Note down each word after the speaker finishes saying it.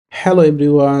Hello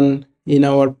everyone. In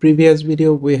our previous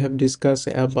video we have discussed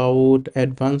about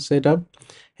advanced setup,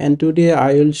 and today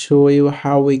I will show you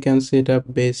how we can set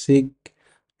up basic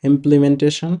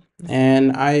implementation.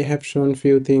 And I have shown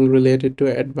few things related to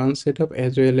advanced setup,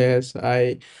 as well as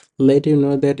I let you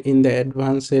know that in the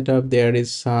advanced setup there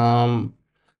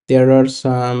are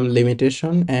some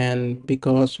limitation. And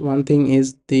because one thing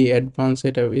is the advanced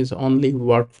setup is only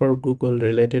work for Google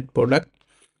related product,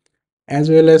 as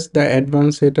well as the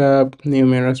advanced setup.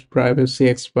 Numerous privacy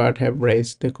experts have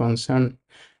raised the concern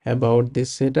about this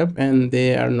setup, and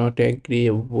they are not agree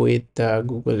with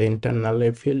Google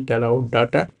internally filter out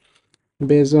data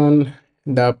based on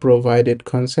the provided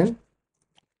consent.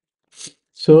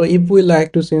 So if we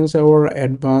like to change our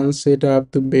advanced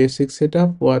setup to basic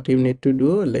setup, what you need to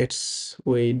do,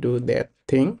 we do that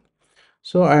thing.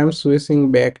 So I am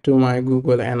switching back to my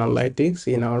Google Analytics.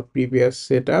 In our previous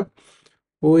setup,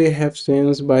 we have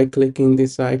changed by clicking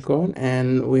this icon,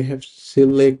 and we have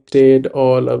selected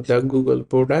all of the Google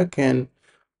product, and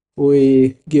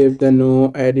we give the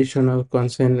no additional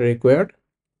consent required.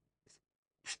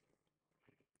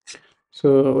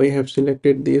 So we have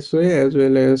selected this way, as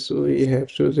well as we have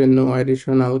chosen no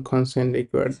additional consent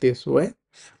required this way,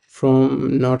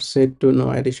 from not set to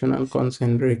no additional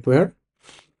consent required.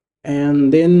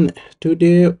 And then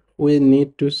today we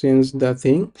need to change the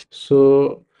thing.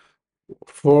 So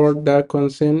for the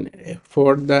consent,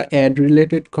 for the ad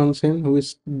related consent,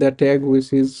 which the tag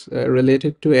which is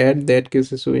related to ad, that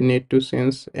cases we need to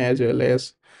change, as well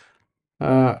as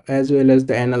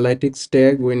the analytics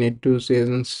tag we need to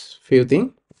change few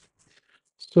things.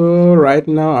 So right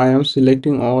now I am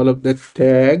selecting all of the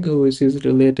tag which is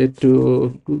related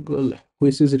to Google,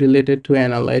 which is related to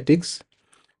analytics.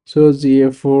 So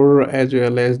GA4, as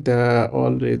well as the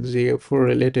all the GA4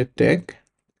 related tag,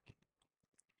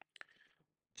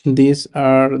 these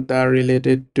are the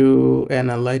related to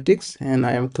analytics, and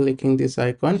I am clicking this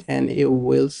icon, and you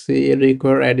will see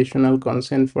require additional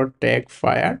consent for tag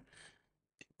fire,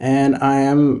 and I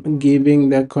am giving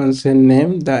the consent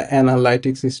name the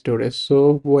analytics storage.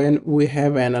 So when we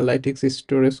have analytics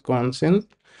storage consent,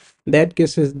 that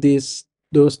cases this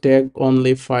those tag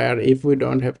only fire. If we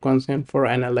don't have consent for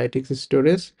analytics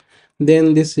storage,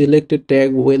 then this selected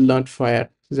tag will not fire.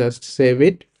 Just save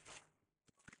it.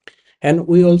 And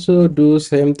we also do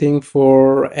same thing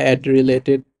for ad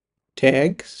related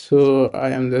tag. So I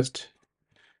am just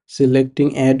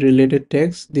selecting ad related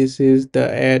tags. This is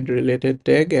the ad related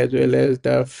tag, as well as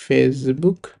the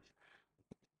Facebook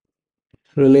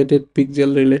related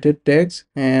pixel related tags,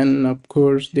 and of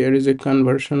course there is a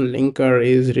conversion linker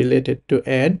is related to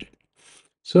ad.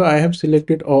 So I have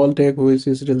selected all tag which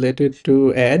is related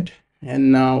to ad,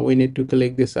 and now we need to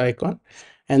click this icon,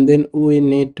 and then we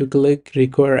need to click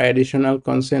require additional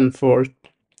consent for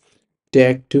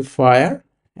tag to fire,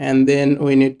 and then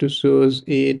we need to choose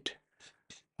it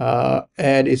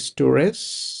add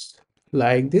storage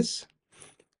like this.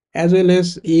 As well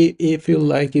as if you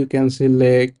like, you can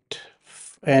select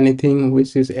anything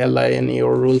which is align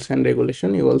your rules and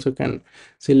regulation. You also can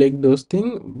select those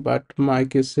things, but my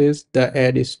case is the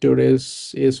add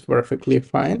storage is perfectly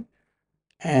fine,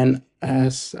 and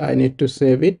as I need to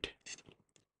save it.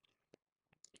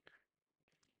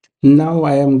 Now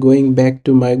I am going back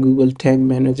to my Google Tag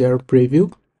Manager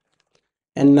preview.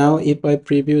 And now if I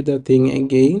preview the thing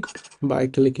again by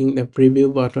clicking the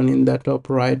preview button in the top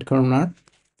right corner,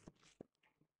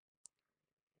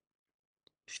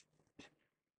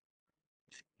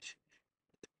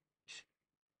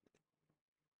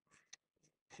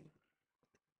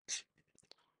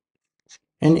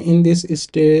 and in this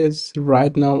stage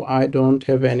right now I don't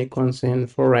have any consent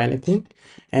for anything.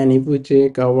 And if we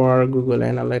check our Google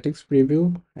Analytics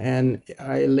preview, and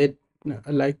I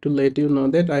like to let you know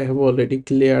that I have already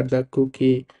cleared the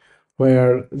cookie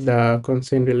where the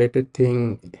consent related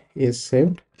thing is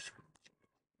saved.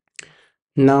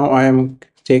 Now I am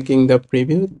checking the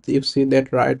preview. You see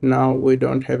that right now we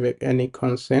don't have any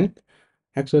consent.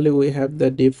 Actually we have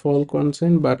the default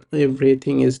consent, but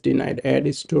everything is denied.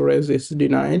 Add storage is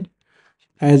denied,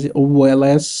 as well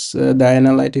as the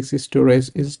analytics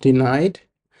storage is denied.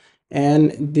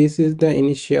 And this is the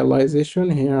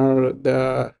initialization. Here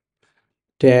the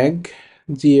tag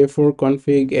GA4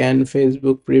 config and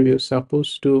Facebook preview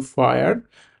supposed to fire,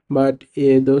 but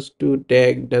those two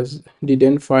tag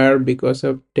didn't fire because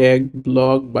of tag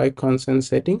blocked by consent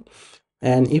setting.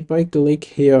 And if I click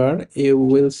here, you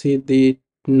will see the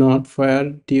not fire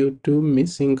due to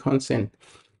missing consent.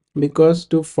 Because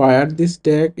to fire this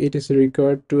tag, it is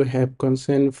required to have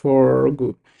consent for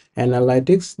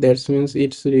analytics. That means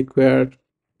it's required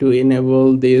to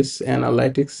enable this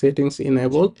analytics settings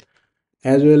enabled.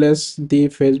 as well as the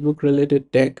Facebook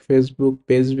related tag Facebook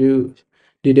page view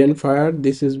didn't fire.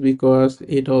 This is because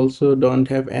it also don't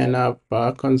have enough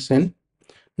consent,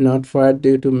 not fired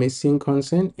due to missing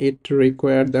consent. It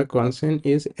required the consent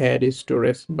is add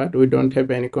storage, but we don't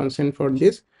have any consent for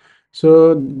this,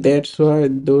 so that's why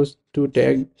those two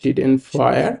tags didn't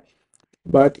fire.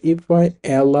 But if I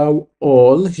allow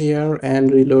all here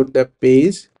and reload the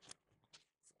page,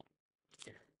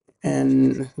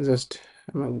 and just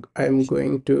I'm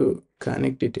going to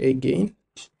connect it again,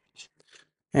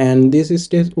 and this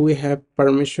stage we have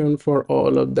permission for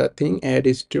all of the thing,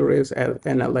 add storage,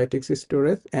 analytics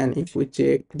storage. And if we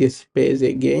check this page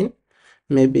again,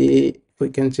 maybe we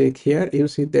can check here, you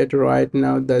see that right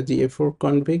now the GA4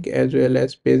 config as well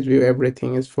as page view,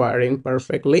 everything is firing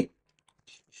perfectly.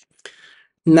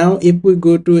 Now if we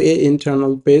go to a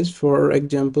internal page, for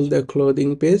example the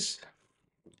clothing page,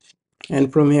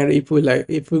 and from here if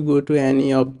we go to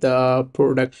any of the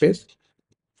product page,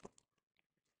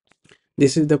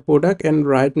 this is the product, and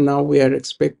right now we are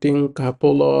expecting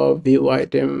couple of view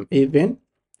item event.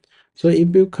 So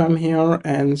if you come here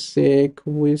and check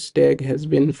which tag has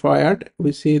been fired,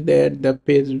 we see that the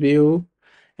page view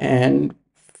and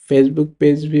Facebook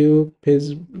page view,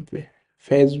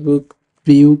 Facebook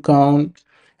view count,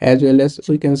 as well as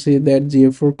we can see that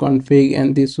GA4 config,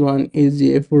 and this one is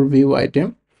GA4 view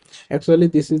item. Actually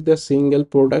this is the single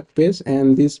product page,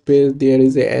 and this page there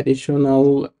is a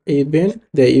additional event.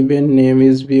 The event name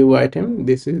is view item.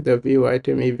 This is the view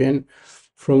item event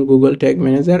from Google Tag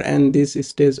Manager, and this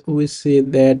stage we see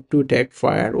that two tag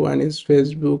fire. One is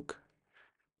Facebook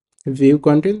view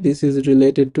content, this is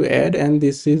related to ad, and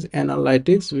this is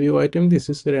analytics view item, this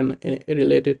is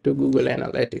related to Google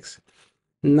Analytics.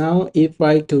 Now if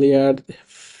I clear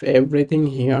everything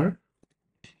here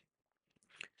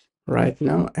right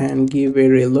now and give a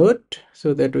reload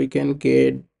so that we can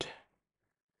get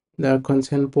the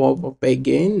consent pop up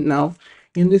again. Now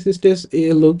in this stage,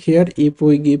 look here, if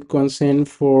we give consent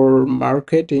for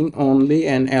marketing only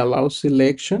and allow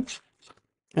selection,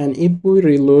 and if we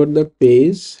reload the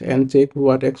page and check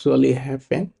what actually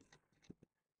happened,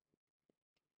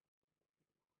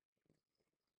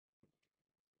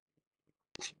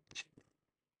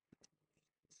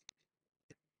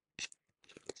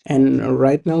 and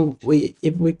right now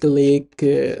if we click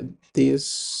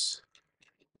this,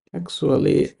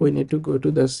 actually we need to go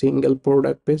to the single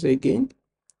product page again.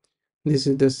 This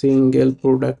is the single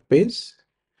product page,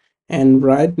 and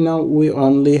right now we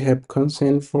only have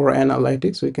consent for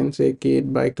analytics. We can check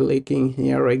it by clicking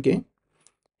here again.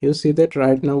 You see that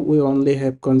right now we only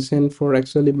have consent for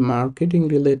actually marketing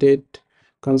related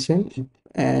consent.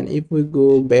 And if we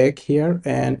go back here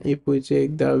and if we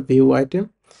check the view item,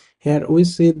 here we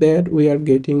see that we are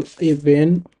getting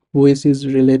event which is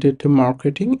related to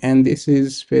marketing, and this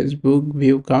is Facebook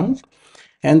view count,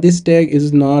 and this tag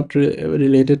is not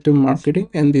related to marketing,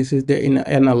 and this is the in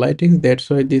analytics. That's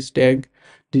why this tag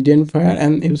didn't fire,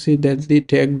 and you see that the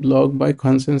tag blocked by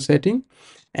consent setting.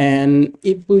 And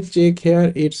if we check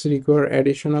here, it's require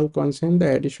additional consent.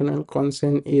 The additional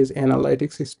consent is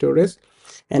analytics storage,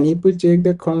 and if we check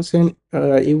the consent,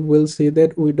 you will see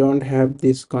that we don't have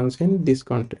this consent. This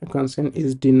consent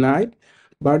is denied,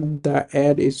 but the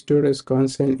add storage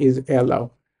consent is allowed.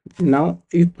 Now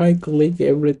if I click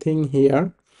everything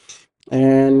here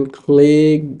and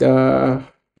click the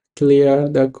clear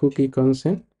the cookie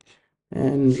consent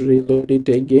and reload it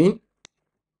again,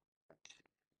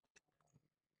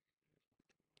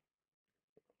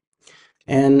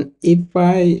 and if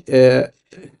I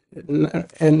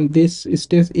and this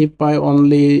stage, if I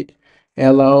only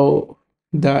allow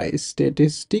the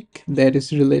statistic that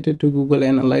is related to Google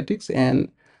Analytics,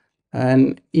 and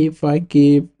if I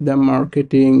keep the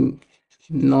marketing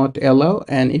not allow,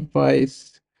 and if I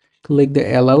click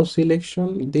the allow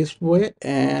selection this way,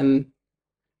 and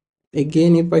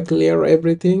again if I clear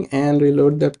everything and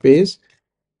reload the page,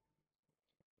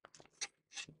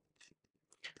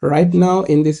 right now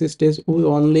in this stage we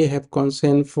only have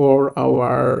consent for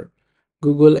our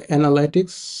Google Analytics,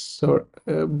 so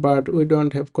but we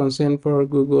don't have consent for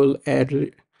Google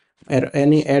ad or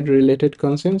any ad related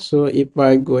consent. So if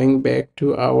I going back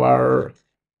to our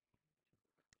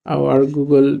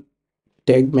Google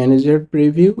Tag Manager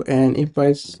preview, and if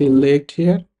I select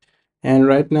here, and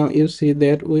right now you see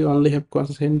that we only have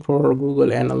consent for Google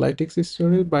Analytics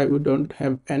storage, but we don't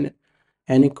have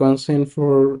any consent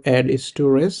for ad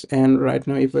storage. And right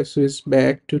now if I switch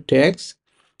back to text,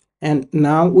 and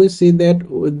now we see that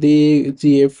the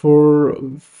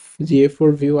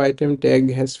GA4 view item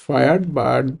tag has fired,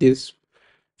 but this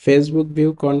Facebook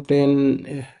view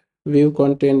content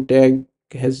tag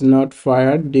has not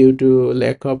fired due to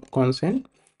lack of consent,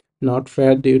 not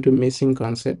fired due to missing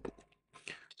consent.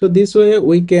 So this way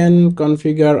we can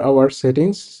configure our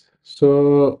settings.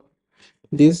 So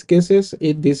these cases,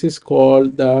 this is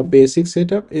called the basic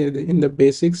setup. In the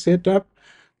basic setup,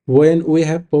 when we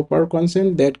have proper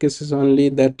consent, that cases only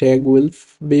the tag will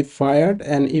be fired,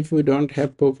 and if we don't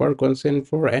have proper consent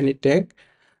for any tag,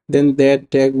 then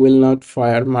that tag will not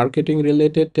fire. Marketing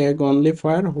related tag only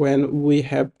fire when we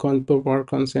have proper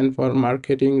consent for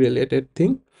marketing related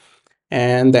thing,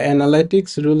 and the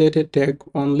analytics related tag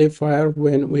only fire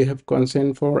when we have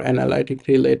consent for analytic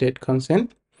related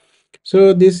consent.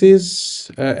 So this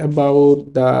is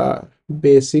about the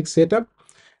basic setup.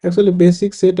 Actually,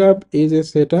 basic setup is a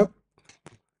setup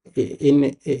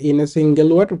in a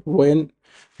single word when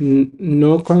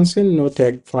no consent, no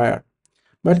tag fire.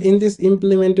 But in this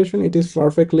implementation, it is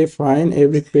perfectly fine.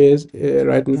 Every page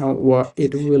right now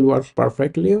it will work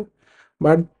perfectly.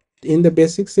 But in the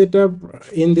basic setup,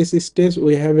 in this stage,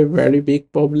 we have a very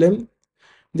big problem.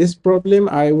 This problem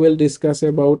I will discuss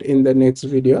about in the next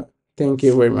video. Thank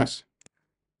you very much.